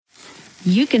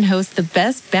you can host the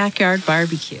best backyard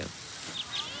barbecue.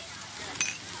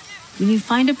 When you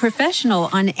find a professional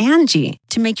on Angie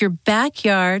to make your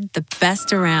backyard the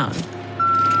best around.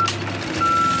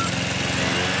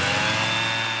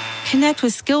 Connect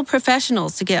with skilled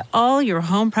professionals to get all your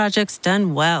home projects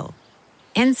done well.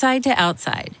 Inside to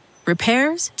outside,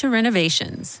 repairs to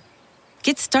renovations.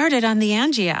 Get started on the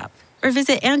Angie app or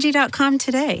visit Angie.com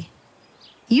today.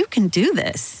 You can do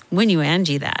this when you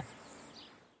Angie that.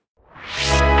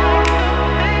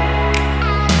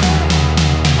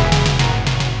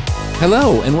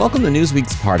 Hello, and welcome to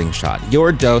Newsweek's Parting Shot,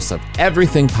 your dose of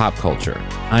everything pop culture.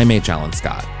 I'm H. Alan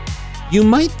Scott. You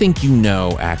might think you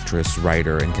know actress,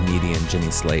 writer, and comedian Jenny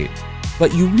Slate,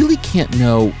 but you really can't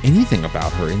know anything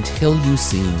about her until you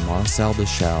see Marcel the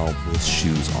Shell with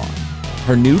Shoes On.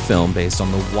 Her new film based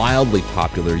on the wildly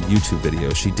popular YouTube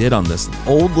video she did on this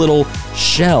old little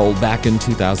shell back in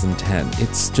 2010.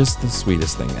 It's just the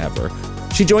sweetest thing ever.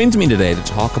 She joins me today to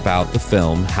talk about the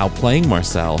film, how playing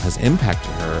Marcel has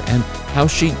impacted her, and how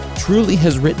she truly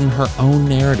has written her own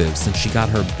narrative since she got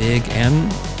her big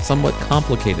and somewhat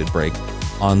complicated break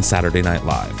on Saturday Night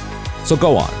Live. So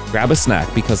go on, grab a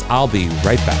snack, because I'll be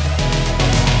right back.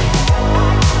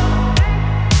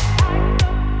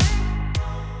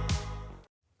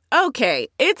 Okay,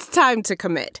 it's time to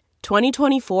commit.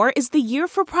 2024 is the year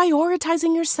for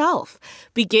prioritizing yourself.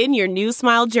 Begin your new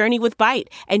smile journey with Byte,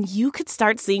 and you could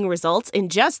start seeing results in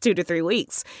just 2 to 3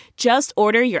 weeks. Just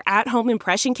order your at-home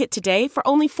impression kit today for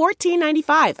only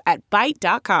 $14.95 at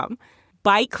Byte.com.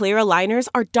 Byte clear aligners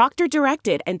are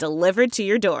doctor-directed and delivered to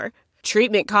your door.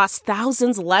 Treatment costs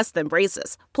thousands less than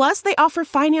braces. Plus, they offer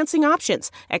financing options,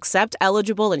 accept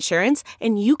eligible insurance,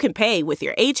 and you can pay with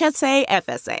your HSA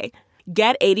FSA.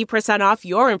 Get 80% off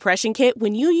your impression kit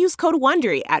when you use code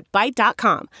WONDERY at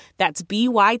Byte.com. That's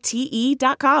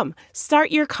BYTE.com. Start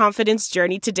your confidence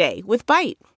journey today with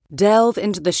Byte. Delve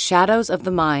into the shadows of the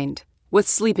mind with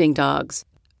Sleeping Dogs,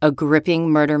 a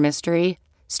gripping murder mystery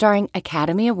starring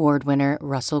Academy Award winner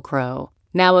Russell Crowe.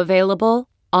 Now available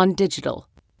on digital.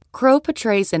 Crowe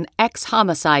portrays an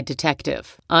ex-homicide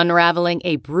detective unraveling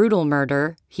a brutal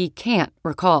murder he can't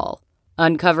recall.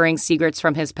 Uncovering secrets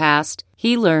from his past,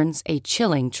 he learns a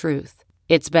chilling truth.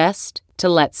 It's best to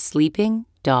let sleeping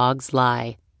dogs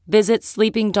lie. Visit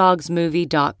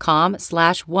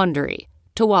sleepingdogsmovie.com/Wondery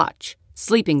to watch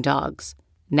Sleeping Dogs,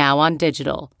 now on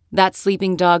digital. That's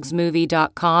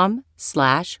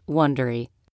sleepingdogsmovie.com/Wondery.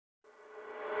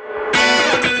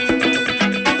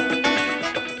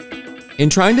 In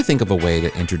trying to think of a way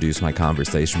to introduce my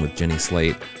conversation with Jenny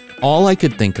Slate, all I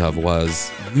could think of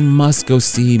was, you must go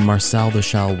see Marcel the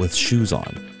Shell with Shoes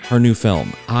On, her new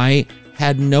film. I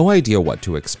had no idea what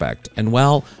to expect, and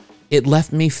well, it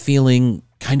left me feeling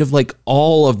kind of like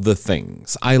all of the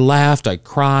things. I laughed, I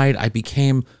cried, I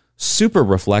became super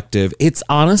reflective. It's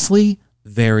honestly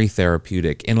very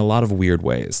therapeutic in a lot of weird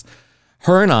ways.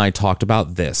 Her and I talked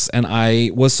about this, and I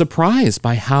was surprised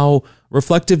by how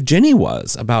reflective Jenny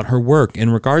was about her work in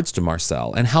regards to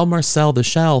Marcel, and how Marcel the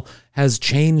Shell has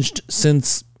changed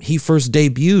since he first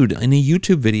debuted in a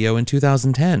YouTube video in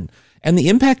 2010, and the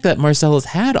impact that Marcel has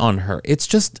had on her. It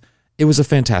was a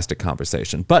fantastic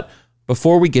conversation. But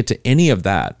before we get to any of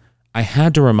that, I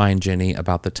had to remind Jenny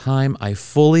about the time I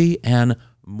fully and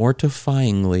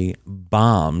mortifyingly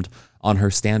bombed on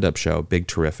her stand-up show, Big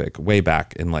Terrific, way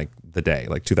back in the day,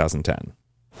 2010.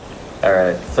 All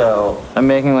right, so I'm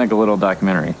making a little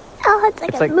documentary. Oh,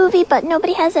 it's like a movie, but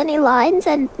nobody has any lines,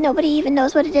 and nobody even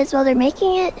knows what it is while they're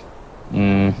making it?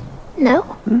 No?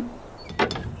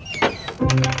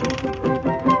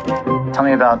 Tell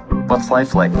me about what's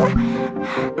life like.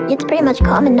 It's pretty much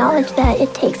common knowledge that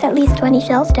it takes at least 20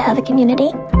 shells to have a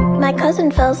community. My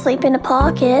cousin fell asleep in a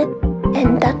pocket,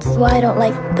 and that's why I don't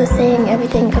like the saying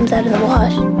everything comes out in the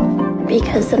wash.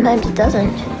 Because sometimes it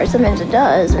doesn't, or sometimes it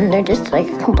does, and they're just a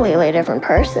completely different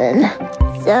person.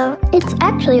 So, it's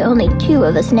actually only 2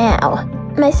 of us now.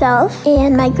 Myself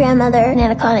and my grandmother,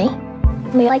 Nana Connie.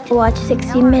 We like to watch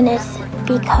 60 Minutes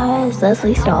because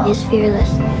Leslie Stahl is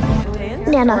fearless.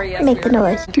 Nana, make the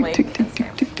noise. Tick, tick, tick,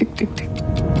 tick, tick, tick, tick, tick.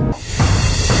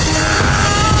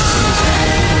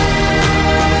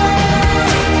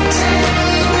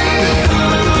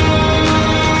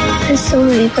 There's so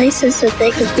many places that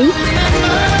they could be.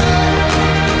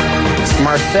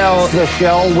 Marcel the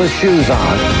Shell with Shoes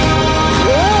On.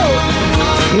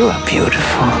 Whoa! You are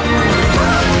beautiful.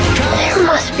 There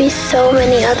must be so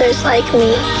many others like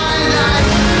me.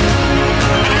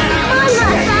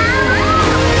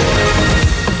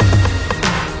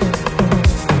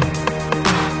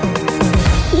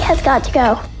 He has got to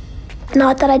go.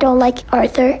 Not that I don't like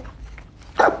Arthur.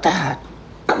 Not that.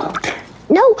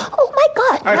 No! Oh my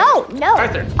No.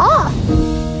 Arthur. Off.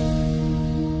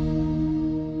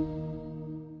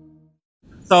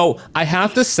 So I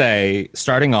have to say,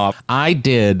 starting off, I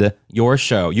did your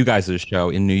show, you guys' show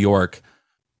in New York.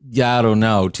 Yeah, I don't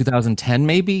know, 2010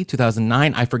 maybe,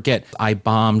 2009. I forget. I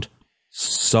bombed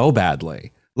so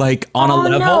badly, like on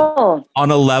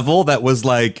a level that was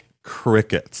like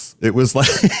crickets. It was like,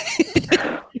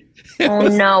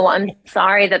 no, I'm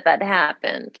sorry that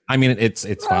happened. I mean, it's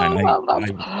fine.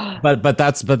 But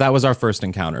that was our first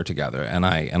encounter together, and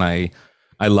I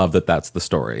love that. That's the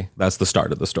story. That's the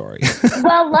start of the story.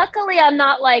 Well, luckily, I'm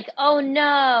not like, oh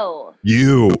no,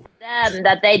 them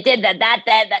that they did that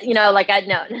like I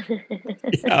know.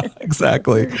 Yeah,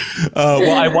 exactly.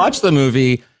 Well, I watched the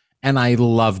movie and I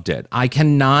loved it. I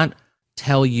cannot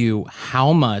tell you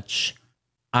how much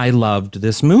I loved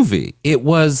this movie. It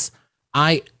was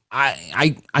I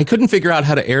couldn't figure out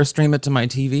how to airstream it to my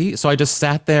TV, so I just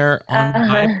sat there on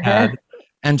my iPad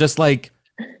and just like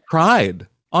cried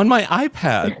on my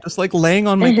iPad, just like laying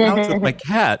on my couch with my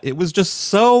cat. It was just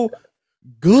so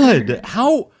good.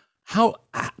 How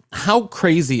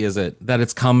crazy is it that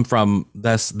it's come from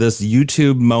this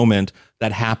YouTube moment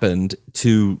that happened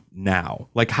to now?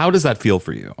 Like, how does that feel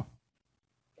for you?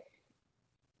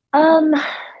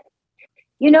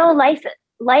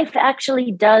 Life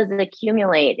actually does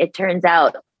accumulate. It turns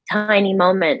out, tiny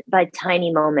moment by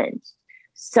tiny moment.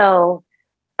 So,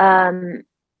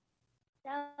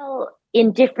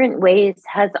 in different ways,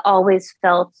 has always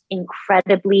felt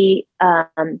incredibly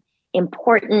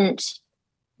important,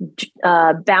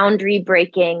 boundary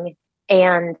breaking,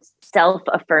 and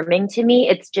self-affirming to me.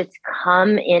 It's just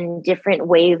come in different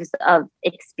waves of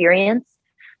experience.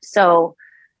 So,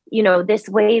 this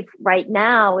wave right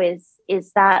now is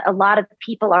that a lot of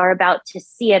people are about to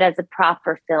see it as a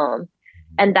proper film.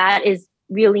 And that is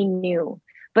really new.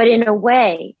 But in a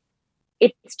way,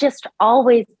 it's just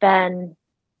always been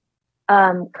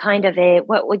kind of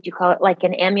what would you call it? Like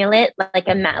an amulet, like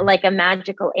a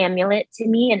magical amulet to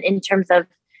me. And in terms of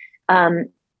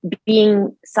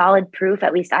being solid proof,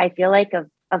 at least I feel like,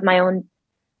 of my own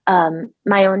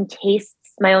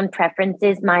tastes, my own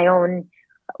preferences, my own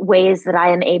ways that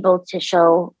I am able to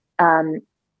show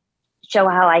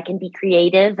how I can be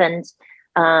creative and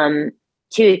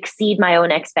to exceed my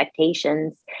own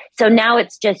expectations. So now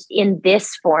it's just in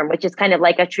this form, which is kind of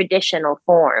like a traditional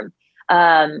form.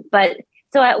 But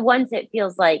so at once it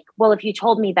feels like, well, if you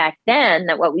told me back then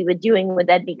that what we were doing would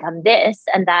then become this,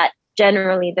 and that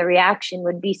generally the reaction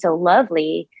would be so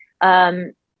lovely,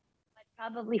 I'd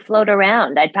probably float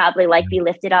around. I'd probably be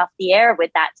lifted off the air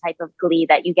with that type of glee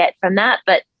that you get from that.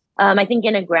 But I think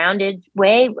in a grounded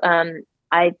way,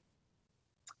 I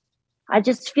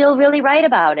just feel really right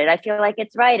about it. I feel like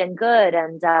it's right and good.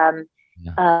 And,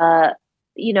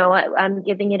 I'm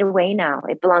giving it away now.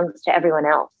 It belongs to everyone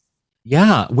else.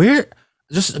 Yeah.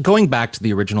 Just going back to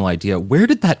the original idea, where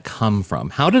did that come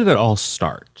from? How did it all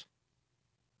start?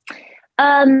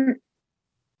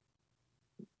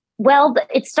 Well,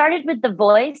 it started with the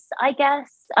voice, I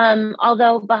guess.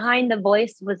 Although behind the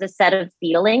voice was a set of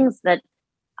feelings that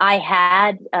I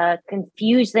had,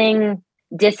 confusing,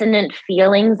 dissonant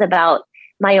feelings about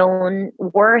my own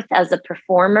worth as a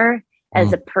performer,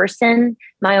 as a person,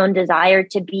 my own desire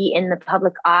to be in the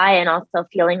public eye, and also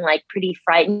feeling like pretty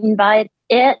frightened by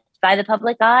the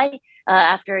public eye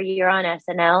after a year on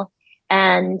SNL,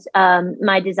 and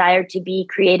my desire to be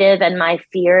creative and my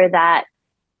fear that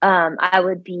I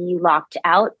would be locked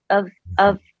out of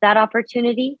that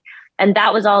opportunity. And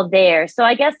that was all there. So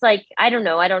I guess I don't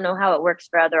know how it works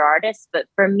for other artists, but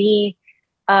for me,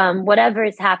 whatever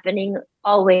is happening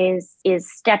always is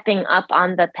stepping up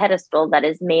on the pedestal that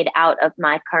is made out of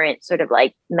my current sort of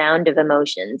mound of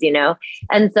emotions,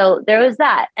 And so there was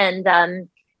that. And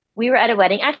we were at a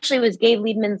wedding. Actually, it was Gabe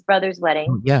Liebman's brother's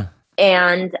wedding. Yeah.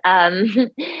 And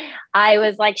I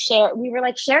was we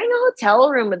were sharing a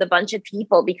hotel room with a bunch of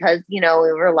people because, we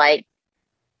were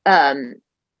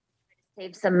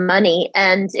save some money.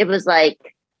 And it was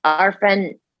our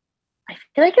friend, I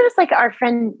feel like it was our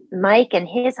friend Mike and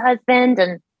his husband.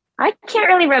 And I can't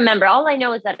really remember. All I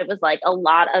know is that it was a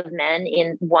lot of men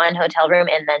in one hotel room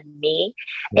and then me.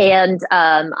 And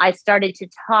I started to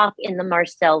talk in the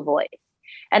Marcel voice.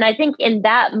 And I think in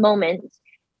that moment,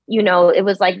 it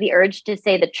was the urge to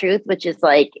say the truth, which is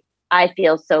I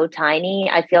feel so tiny.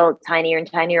 I feel tinier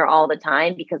and tinier all the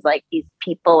time because these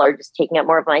people are just taking up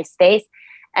more of my space.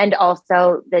 And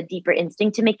also the deeper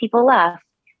instinct to make people laugh.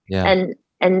 Yeah.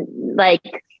 And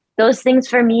those things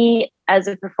for me as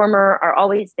a performer are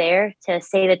always there to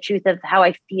say the truth of how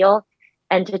I feel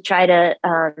and to try to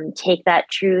take that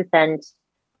truth and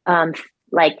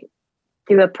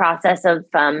through a process of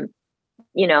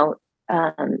you know,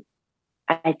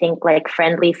 I think like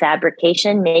friendly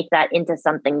fabrication, make that into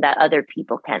something that other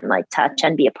people can like touch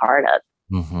and be a part of.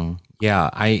 Mm-hmm. Yeah,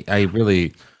 I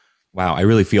really, wow, I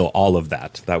really feel all of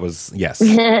that. That was, yes.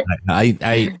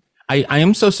 I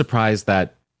am so surprised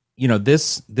that, you know,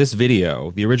 this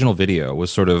video, the original video,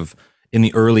 was sort of in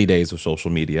the early days of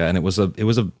social media, and it was a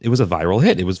viral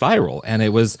hit. It was viral, and it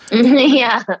was,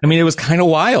 yeah. I mean, it was kind of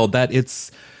wild that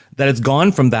it's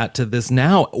gone from that to this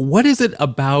now. What is it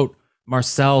about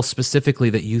Marcel specifically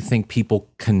that you think people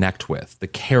connect with, the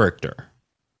character?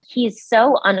 He's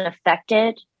so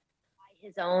unaffected by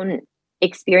his own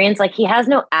experience. Like, he has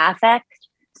no affect.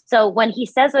 So when he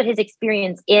says what his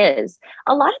experience is,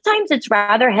 a lot of times it's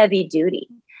rather heavy duty.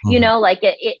 You know, like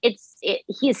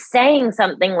he's saying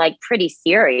something like pretty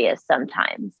serious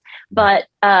sometimes, but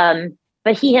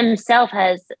he himself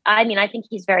has, I mean, I think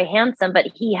he's very handsome, but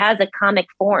he has a comic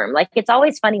form. Like, it's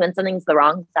always funny when something's the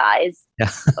wrong size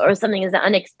or something is an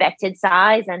unexpected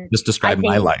size. And just describe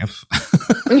my life.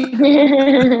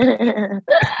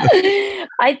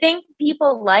 I think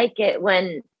people like it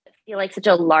when I feel like such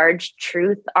a large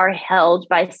truth are held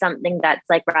by something that's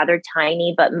like rather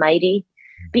tiny but mighty,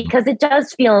 because it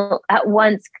does feel at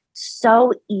once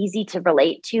so easy to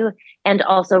relate to and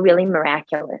also really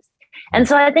miraculous. And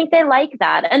so I think they like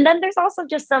that. And then there's also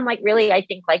just some like really, I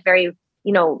think like very,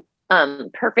 you know,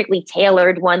 perfectly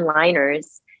tailored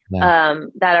one-liners that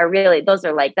are really, those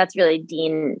are like, that's really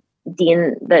Dean,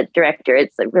 the director.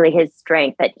 It's like really his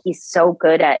strength that he's so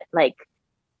good at like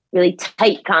really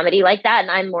tight comedy like that.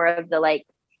 And I'm more of the like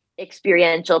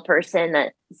experiential person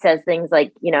that says things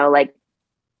like, you know, like,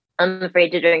 I'm afraid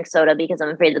to drink soda because I'm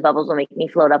afraid the bubbles will make me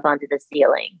float up onto the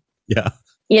ceiling. Yeah.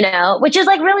 You know, which is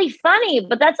like really funny,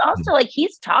 but that's also like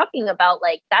he's talking about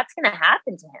like that's going to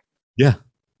happen to him. Yeah.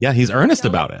 Yeah. He's earnest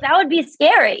about it. That would be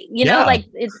scary. You know, like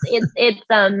it's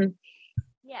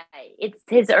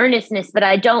his earnestness, but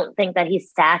I don't think that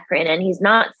he's saccharine and he's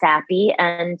not sappy.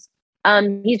 And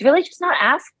he's really just not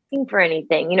asking for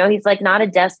anything. You know, he's like not a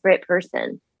desperate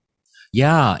person.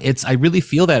 Yeah. I really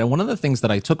feel that. And one of the things that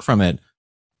I took from it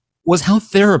was how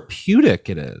therapeutic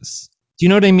it is. Do you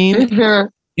know what I mean? Mm-hmm.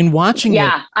 In watching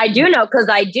it. I do know because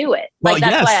I do it. Well, like,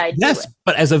 that's why I do it.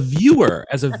 But as a viewer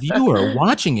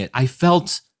watching it, I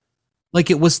felt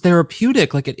like it was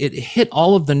therapeutic. Like it hit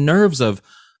all of the nerves of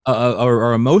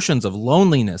or emotions of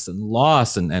loneliness and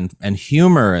loss and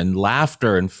humor and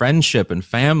laughter and friendship and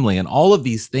family and all of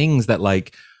these things that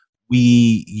like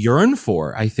we yearn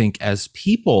for, I think, as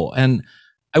people. And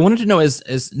I wanted to know,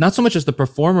 as not so much as the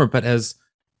performer, but as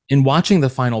in watching the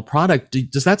final product,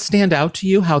 does that stand out to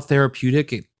you, how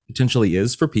therapeutic it potentially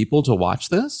is for people to watch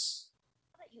this?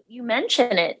 You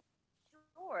mention it.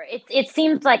 Sure. It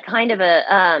seems like kind of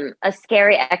a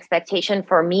scary expectation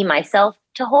for me, myself,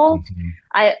 to hold.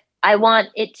 Mm-hmm. I want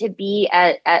it to be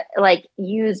like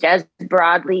used as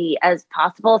broadly as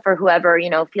possible for whoever, you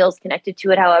know, feels connected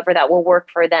to it, however that will work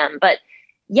for them. But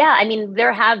yeah, I mean,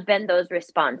 there have been those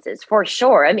responses for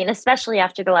sure. I mean, especially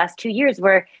after the last 2 years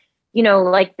where, you know,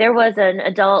 like there was an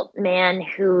adult man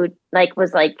who like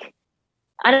was like,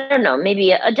 I don't know,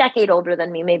 maybe a decade older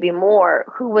than me, maybe more,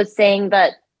 who was saying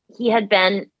that he had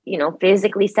been, you know,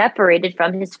 physically separated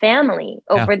from his family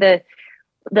over the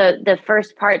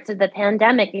first parts of the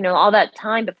pandemic, you know, all that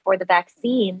time before the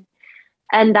vaccine.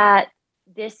 And that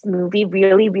this movie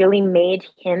really, really made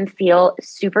him feel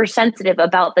super sensitive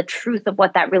about the truth of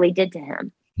what that really did to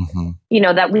him. Mm-hmm. You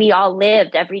know, that we all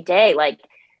lived every day, like.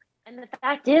 And the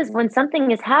fact is, when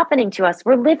something is happening to us,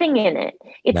 we're living in it.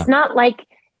 It's not like,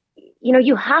 you know,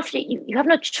 you have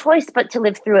no choice but to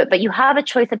live through it, but you have a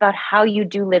choice about how you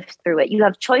do live through it. You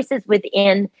have choices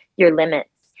within your limits.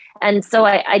 And so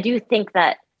I do think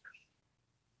that,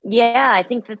 I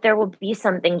think that there will be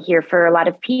something here for a lot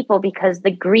of people because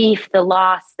the grief, the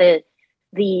loss,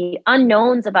 the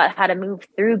unknowns about how to move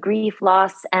through grief,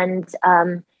 loss, and,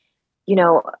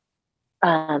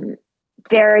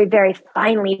 very, very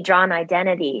finely drawn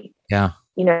identity. Yeah.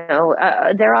 You know,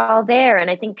 they're all there.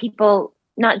 And I think people,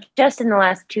 not just in the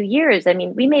last 2 years, I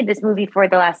mean, we made this movie for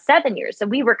the last 7 years. So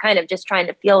we were kind of just trying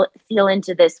to feel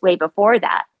into this way before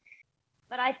that.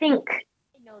 But I think,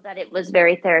 that it was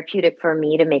very therapeutic for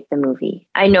me to make the movie.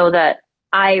 I know that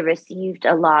I received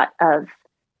a lot of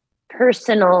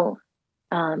personal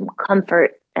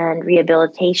comfort and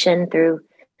rehabilitation through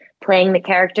playing the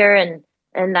character.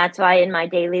 And that's why in my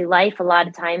daily life, a lot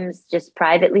of times just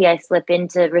privately, I slip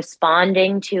into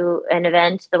responding to an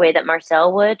event the way that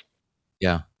Marcel would.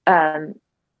 Yeah.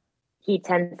 He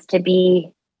tends to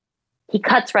be, he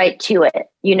cuts right to it.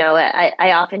 You know,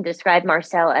 I often describe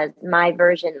Marcel as my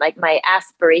version, like my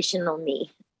aspirational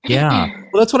me. Yeah.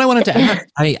 Well, that's what I wanted to ask.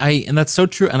 And that's so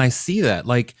true. And I see that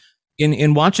like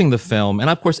in watching the film, and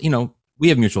of course, we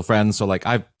have mutual friends. So like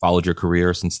I've followed your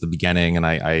career since the beginning. And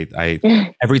I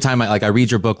every time I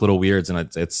read your book, Little Weirds, and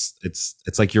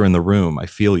it's like you're in the room. I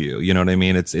feel you. You know what I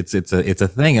mean? It's a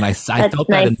thing. And I felt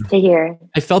nice that to hear.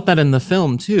 I felt that in the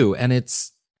film too. And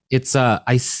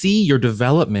I see your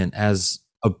development as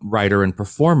a writer and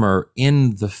performer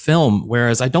in the film.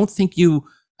 Whereas I don't think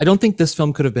this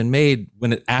film could have been made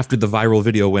after the viral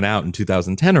video went out in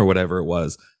 2010 or whatever it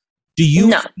was. Do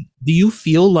you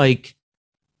feel like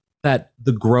that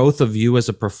the growth of you as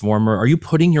a performer, are you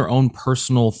putting your own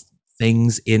personal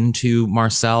things into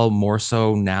Marcel more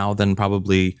so now than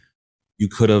probably you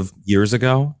could have years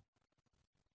ago?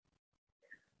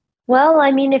 Well,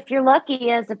 I mean, if you're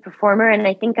lucky as a performer, and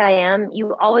I think I am,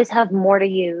 you always have more to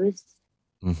use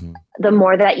the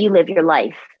more that you live your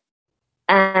life.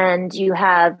 And you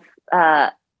have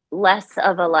less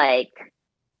of a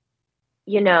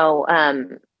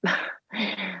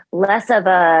less of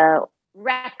a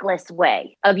reckless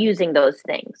way of using those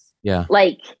things. Yeah.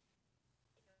 Like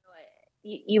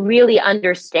you really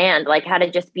understand like how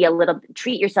to just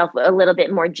treat yourself a little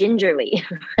bit more gingerly.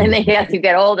 And maybe as you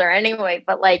get older anyway,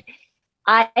 but like,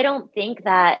 I think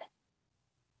that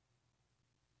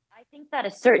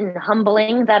a certain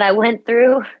humbling that I went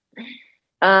through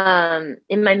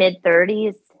in my mid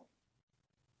 30s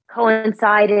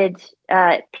coincided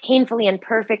painfully and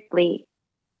perfectly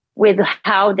with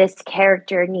how this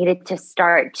character needed to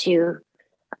start to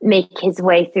make his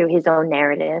way through his own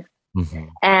narrative.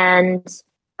 And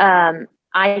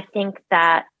I think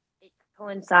that it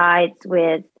coincides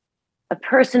with a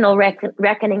personal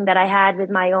reckoning that I had with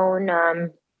my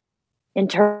own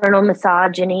internal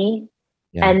misogyny.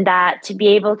 Yeah. And that to be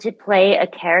able to play a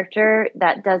character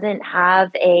that doesn't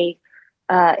have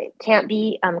can't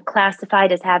be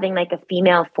classified as having like a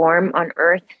female form on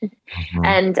Earth,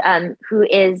 and who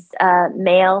is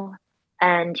male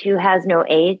and who has no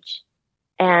age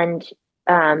and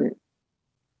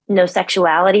no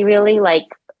sexuality really, like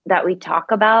that we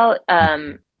talk about,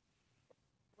 was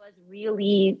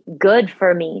really good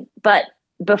for me. But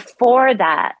before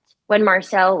that, when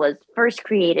Marcel was first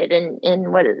created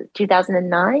in what is it,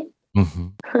 2009?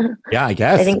 Yeah, I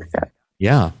guess. I think so.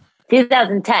 Yeah.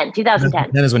 2010.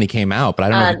 That is when he came out, but I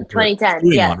don't know.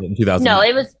 2010. Yeah. In 2009. No,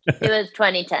 it was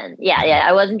 2010. Yeah.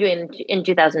 I wasn't doing it in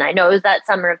 2009. No, it was that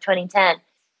summer of 2010.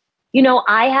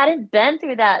 I hadn't been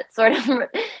through that sort of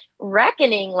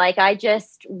reckoning. Like I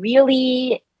just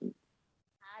really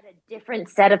had a different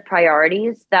set of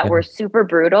priorities that were super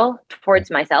brutal towards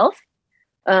myself.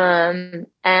 And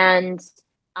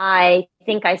I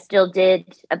think I still did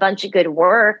a bunch of good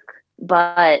work,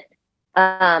 but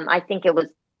I think it was,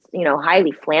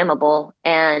 highly flammable.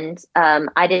 And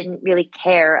I didn't really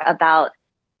care about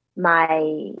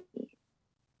my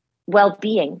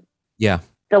well-being. Yeah.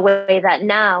 The way that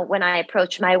now when I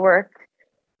approach my work,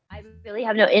 I really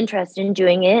have no interest in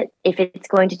doing it if it's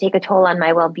going to take a toll on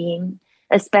my well-being,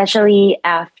 especially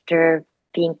after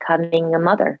becoming a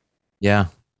mother. Yeah.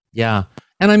 Yeah.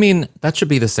 And I mean, that should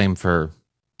be the same for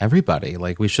everybody.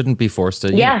 Like we shouldn't be forced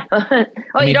to. Yeah.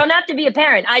 You don't have to be a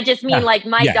parent. I just mean like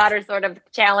my daughter sort of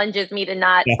challenges me to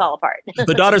not fall apart.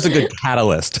 The daughter's a good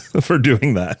catalyst for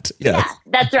doing that. Yes. Yeah,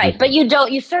 that's right. But you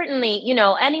certainly,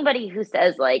 anybody who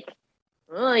says like,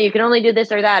 oh, you can only do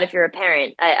this or that if you're a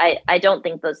parent. I don't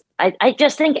think I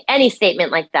just think any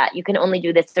statement like that, you can only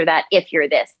do this or that if you're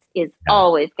this, is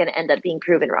always going to end up being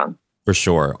proven wrong. For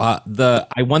sure.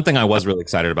 One thing I was really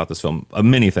excited about this film,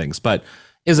 many things, but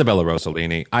Isabella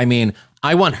Rossellini. I mean,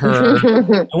 I want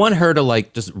her to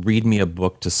like just read me a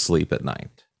book to sleep at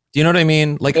night. Do you know what I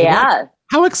mean? Like,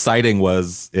 how exciting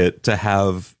was it to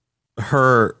have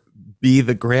her be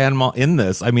the grandma in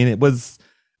this? I mean,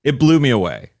 it blew me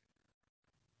away.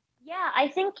 Yeah, I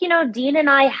think, Dean and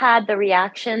I had the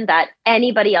reaction that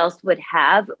anybody else would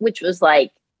have, which was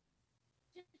like,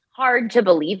 hard to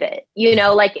believe it,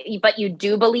 but you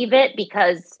do believe it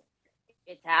because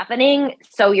it's happening.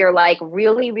 So you're like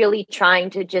really, really trying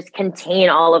to just contain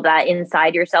all of that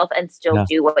inside yourself and still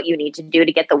do what you need to do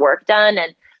to get the work done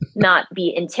and not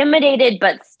be intimidated,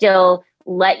 but still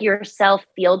let yourself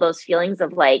feel those feelings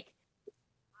of like,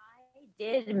 I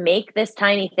did make this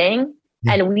tiny thing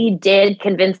and we did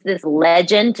convince this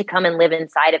legend to come and live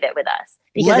inside of it with us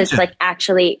because it's like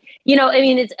actually,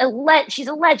 she's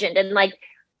a legend. And like,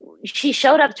 she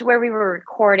showed up to where we were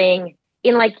recording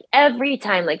in like every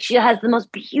time, like she has the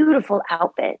most beautiful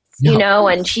outfits, and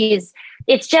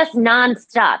it's just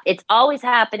nonstop. It's always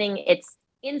happening. It's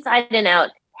inside and out,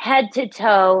 head to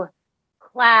toe,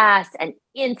 class and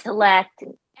intellect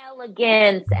and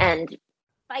elegance and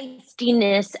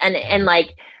feistiness and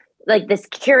like this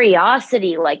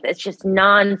curiosity, like it's just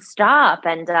nonstop.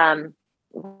 And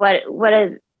what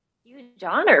a huge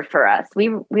honor for us.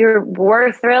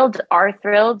 Were thrilled, are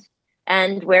thrilled,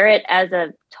 and wear it as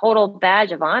a total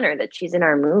badge of honor that she's in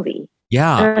our movie.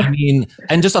 Yeah, I mean,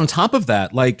 and just on top of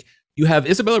that, like you have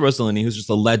Isabella Rossellini, who's just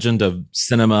a legend of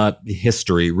cinema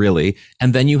history, really,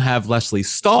 and then you have Leslie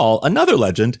Stahl, another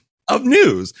legend of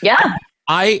news. Yeah,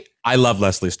 I love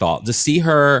Leslie Stahl. To see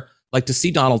her, like to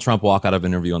see Donald Trump walk out of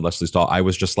an interview on Leslie Stahl, I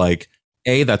was just like,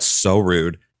 A, that's so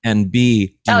rude. And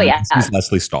B, this is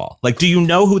Leslie Stahl. Like, do you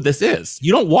know who this is?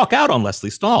 You don't walk out on Leslie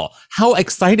Stahl. How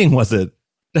exciting was it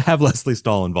to have Leslie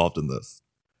Stahl involved in this?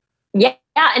 Yeah,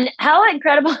 and how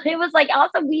incredible it was. Like,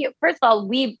 also,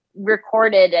 we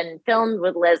recorded and filmed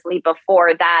with Leslie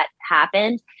before that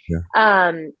happened. Yeah.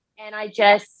 And I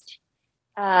just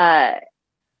like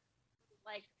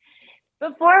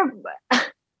before,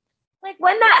 like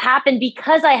when that happened,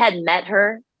 because I had met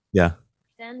her. Yeah.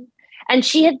 And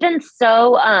she had been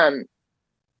so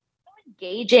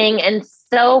engaging and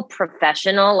so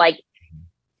professional, like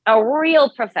a real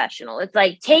professional. It's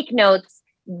like, take notes.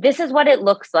 This is what it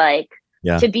looks like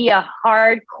to be a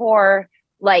hardcore,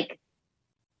 like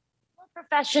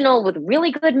professional with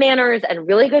really good manners and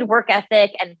really good work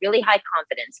ethic and really high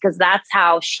confidence, because that's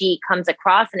how she comes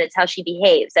across and it's how she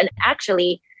behaves. And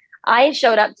actually, I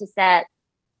showed up to set.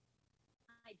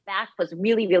 Back was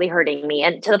really, really hurting me,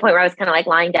 and to the point where I was kind of like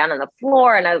lying down on the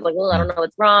floor, and I was like, "Well, I don't know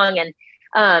what's wrong."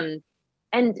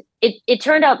 And it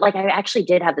turned out like I actually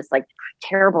did have this like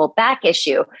terrible back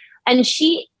issue, and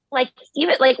she like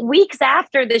even like weeks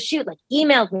after the shoot, like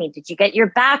emailed me, "Did you get your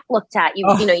back looked at?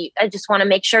 I just want to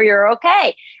make sure you're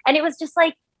okay." And it was just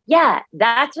like, yeah,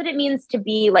 that's what it means to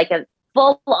be like a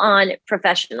full-on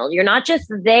professional. You're not just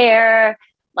there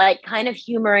like kind of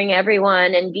humoring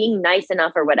everyone and being nice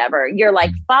enough or whatever. You're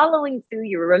like following through,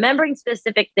 you're remembering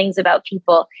specific things about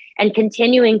people and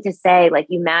continuing to say like,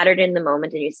 you mattered in the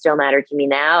moment and you still matter to me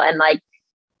now. And like,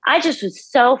 I just was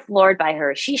so floored by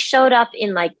her. She showed up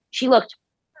in like, she looked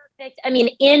perfect. I mean,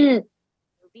 in the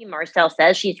movie, Marcel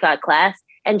says she's got class,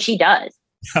 and she does.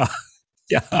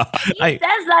 Yeah. He says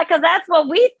that because that's what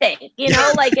we think,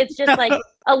 like it's just like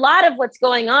a lot of what's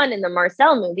going on in the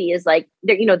Marcel movie is like,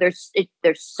 there's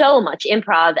so much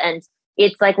improv, and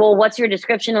it's like, well, what's your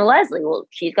description of Leslie? Well,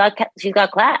 she's got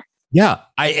class. Yeah.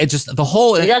 She's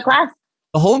got class.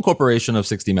 The whole incorporation of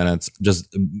 60 Minutes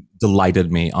just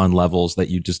delighted me on levels that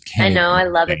you just can't. I know. I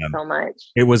love it so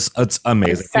much. It's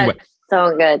amazing. It's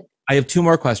so good. I have two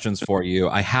more questions for you.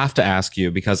 I have to ask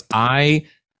you because I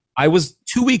was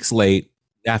 2 weeks late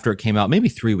after it came out, maybe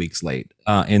 3 weeks late,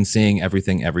 in seeing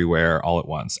Everything Everywhere All at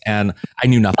Once. And I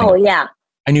knew nothing. Oh, yeah.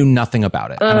 I knew nothing about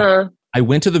it. I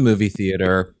went to the movie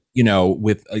theater,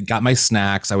 got my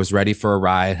snacks. I was ready for a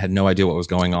ride, had no idea what was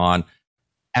going on.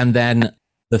 And then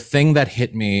the thing that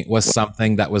hit me was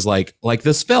something that was like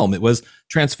this film. It was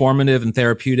transformative and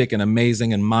therapeutic and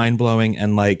amazing and mind-blowing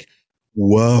and like,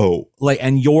 whoa. Like,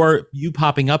 and you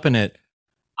popping up in it.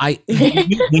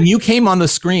 When you came on the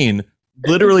screen,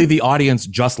 literally the audience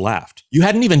just laughed. You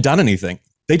hadn't even done anything.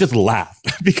 They just laughed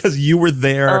because you were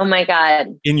there. Oh my God.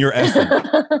 In your essence.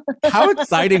 How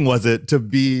exciting was it to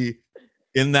be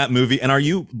in that movie? And are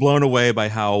you blown away by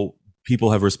how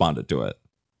people have responded to it?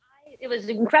 It was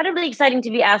incredibly exciting to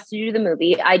be asked to do the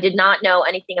movie. I did not know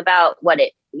anything about what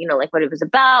it was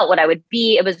about, what I would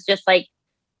be. It was just like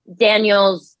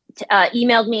Daniel's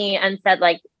emailed me and said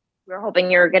like, we're hoping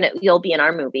you'll be in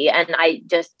our movie. And I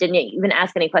just didn't even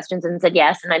ask any questions and said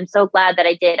yes. And I'm so glad that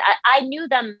I did. I knew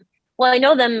them. Well, I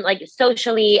know them like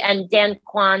socially, and Dan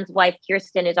Kwan's wife,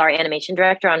 Kirsten, is our animation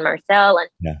director on Marcel.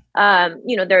 And,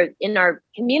 they're in our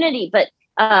community, but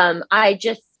everybody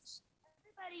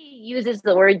uses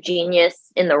the word genius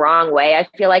in the wrong way. I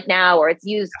feel like now, or it's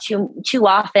used too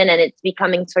often and it's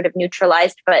becoming sort of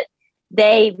neutralized, but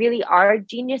they really are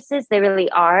geniuses. They really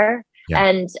are. Yeah.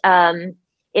 And,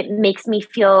 it makes me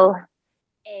feel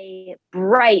a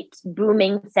bright,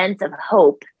 booming sense of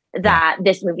hope that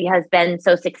this movie has been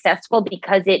so successful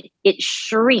because it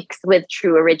shrieks with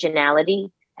true originality,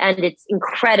 and it's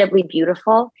incredibly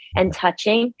beautiful and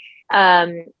touching.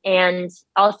 And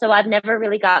also, I've never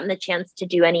really gotten the chance to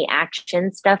do any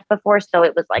action stuff before, so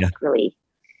it was like really,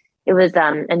 it was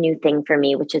a new thing for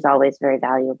me, which is always very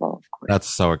valuable. Of course, that's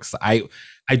so exciting.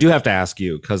 I do have to ask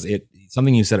you because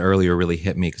something you said earlier really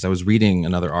hit me because I was reading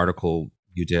another article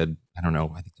you did, I don't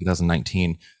know, I think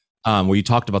 2019, where you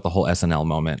talked about the whole SNL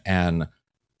moment and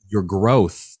your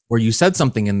growth, where you said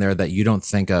something in there that you don't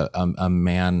think a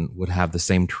man would have the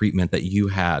same treatment that you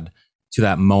had to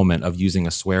that moment of using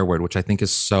a swear word, which I think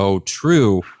is so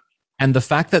true. And the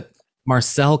fact that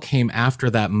Marcel came after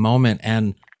that moment,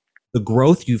 and the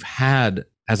growth you've had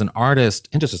as an artist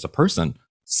and just as a person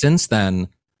since then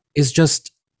is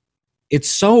just, it's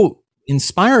so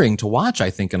inspiring to watch, I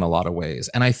think, in a lot of ways.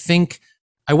 And I think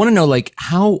I want to know, like,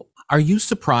 how are you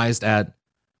surprised at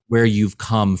where you've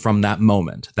come from that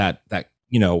moment that,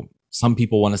 you know, some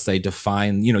people want to say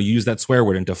define, you know, use that swear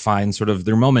word and define sort of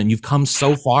their moment. You've come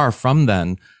so far from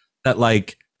then that,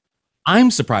 like,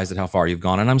 I'm surprised at how far you've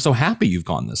gone, and I'm so happy you've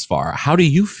gone this far. How do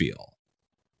you feel?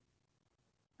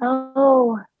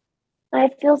 Oh, I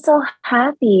feel so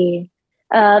happy.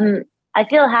 I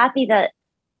feel happy that,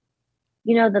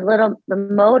 you know, the little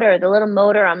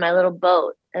motor on my little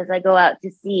boat as I go out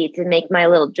to sea to make my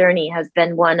little journey has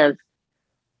been one of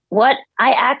what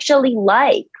I actually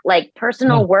like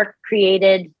personal work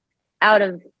created out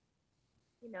of,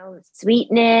 you know,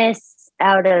 sweetness,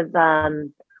 out of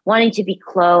wanting to be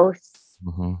close,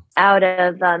 out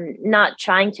of not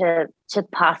trying to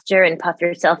posture and puff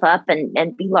yourself up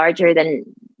and be larger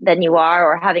than you are,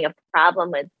 or having a problem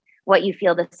with what you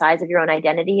feel the size of your own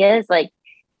identity is. Like,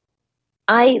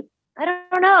 I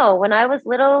don't know. When I was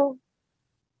little,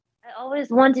 I always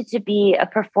wanted to be a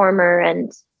performer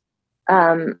and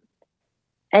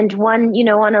one, you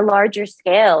know, on a larger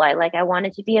scale. I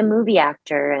wanted to be a movie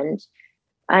actor, and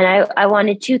I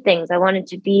wanted two things. I wanted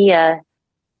to be a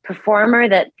performer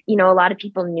that, you know, a lot of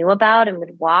people knew about and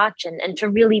would watch, and to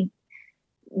really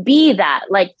be that,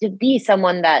 like, to be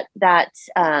someone that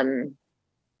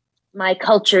my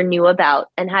culture knew about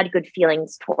and had good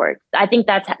feelings towards. I think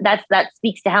that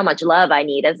speaks to how much love I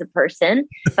need as a person,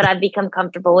 but I've become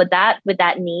comfortable with that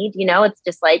need. You know, it's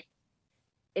just like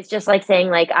saying,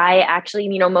 like, I actually,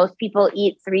 you know, most people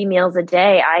eat 3 meals a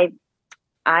day.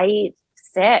 I eat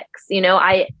 6, you know,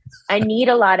 I need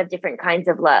a lot of different kinds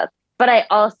of love, but I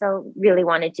also really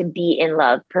wanted to be in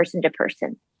love person to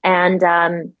person.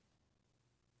 And,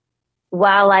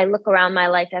 while I look around my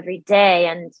life every day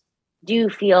and do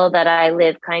feel that I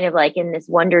live kind of like in this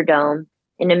wonder dome,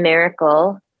 in a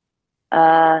miracle,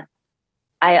 I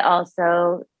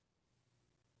also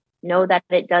know that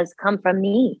it does come from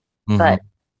me. But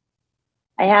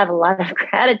I have a lot of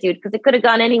gratitude because it could have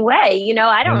gone any way. You know,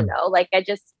 I don't know. Like, I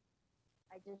just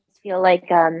feel like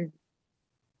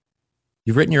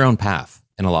you've written your own path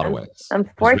in a lot of ways. I'm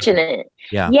fortunate.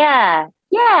 Yeah. Yeah.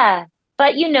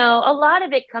 But, you know, a lot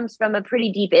of it comes from a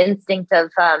pretty deep instinct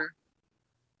of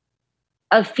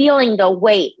feeling the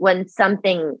weight when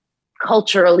something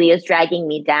culturally is dragging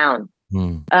me down.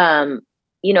 You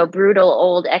know, brutal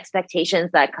old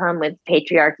expectations that come with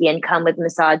patriarchy and come with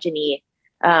misogyny,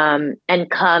 and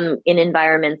come in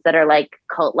environments that are like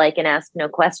cult-like and ask no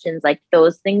questions. Like,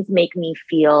 those things make me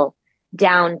feel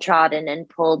downtrodden and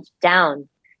pulled down.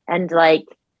 And like,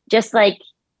 just like,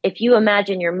 if you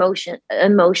imagine your emotions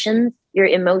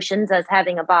as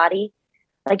having a body,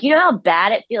 like, you know how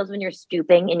bad it feels when you're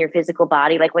stooping in your physical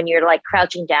body, like when you're like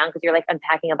crouching down because you're like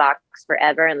unpacking a box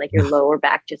forever and like your lower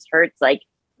back just hurts. Like,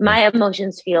 my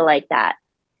emotions feel like that.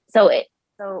 So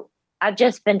I've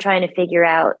just been trying to figure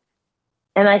out,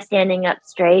 am I standing up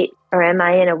straight or am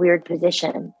I in a weird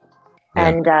position? Yeah.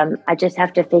 And I just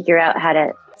have to figure out how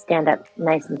to stand up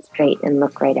nice and straight and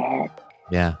look right ahead.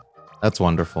 Yeah, that's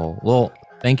wonderful. Well,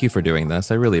 thank you for doing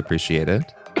this. I really appreciate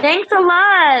it. Thanks a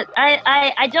lot.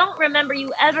 I don't remember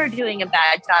you ever doing a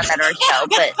bad job at our show,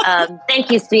 but thank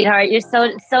you, sweetheart. You're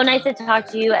so nice to talk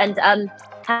to you, and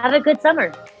have a good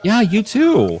summer. Yeah, you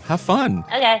too. Have fun.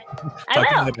 Okay,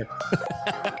 I will.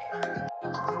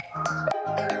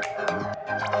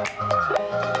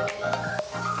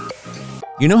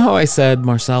 You know how I said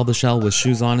Marcel the Shell with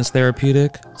shoes on is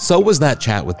therapeutic? So was that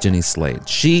chat with Jenny Slate.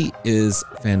 She is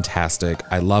fantastic.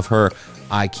 I love her.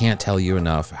 I can't tell you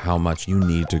enough how much you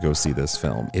need to go see this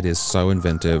film. It is so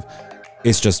inventive.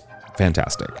 It's just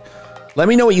fantastic. Let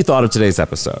me know what you thought of today's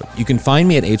episode. You can find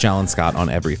me at H. Allen Scott on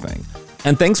everything.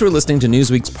 And thanks for listening to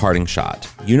Newsweek's Parting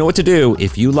Shot. You know what to do.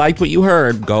 If you liked what you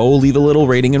heard, go leave a little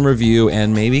rating and review,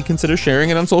 and maybe consider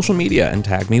sharing it on social media and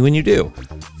tag me when you do.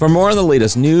 For more on the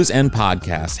latest news and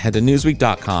podcasts, head to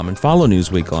Newsweek.com and follow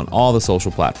Newsweek on all the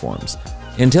social platforms.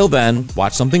 Until then,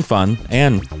 watch something fun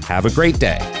and have a great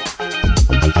day.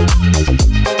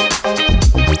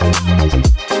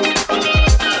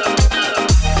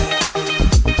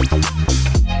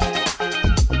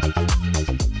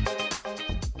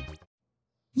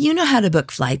 You know how to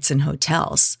book flights and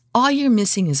hotels. All you're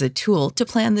missing is a tool to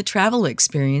plan the travel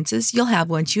experiences you'll have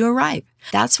once you arrive.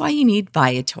 That's why you need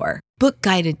Viator. Book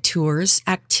guided tours,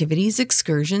 activities,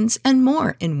 excursions, and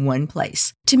more in one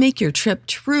place to make your trip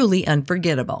truly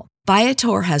unforgettable.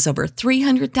 Viator has over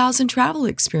 300,000 travel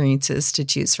experiences to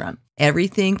choose from.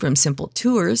 Everything from simple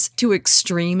tours to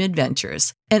extreme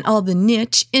adventures and all the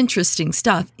niche, interesting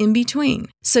stuff in between.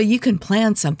 So you can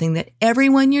plan something that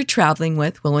everyone you're traveling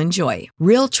with will enjoy.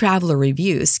 Real traveler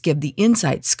reviews give the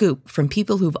inside scoop from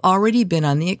people who've already been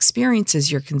on the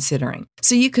experiences you're considering.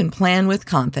 So you can plan with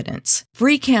confidence.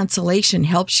 Free cancellation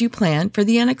helps you plan for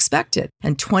the unexpected.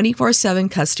 And 24/7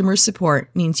 customer support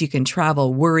means you can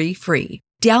travel worry-free.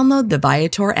 Download the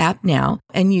Viator app now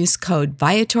and use code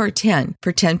Viator10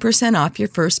 for 10% off your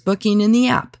first booking in the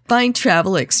app. Find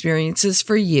travel experiences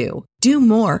for you. Do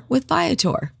more with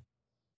Viator.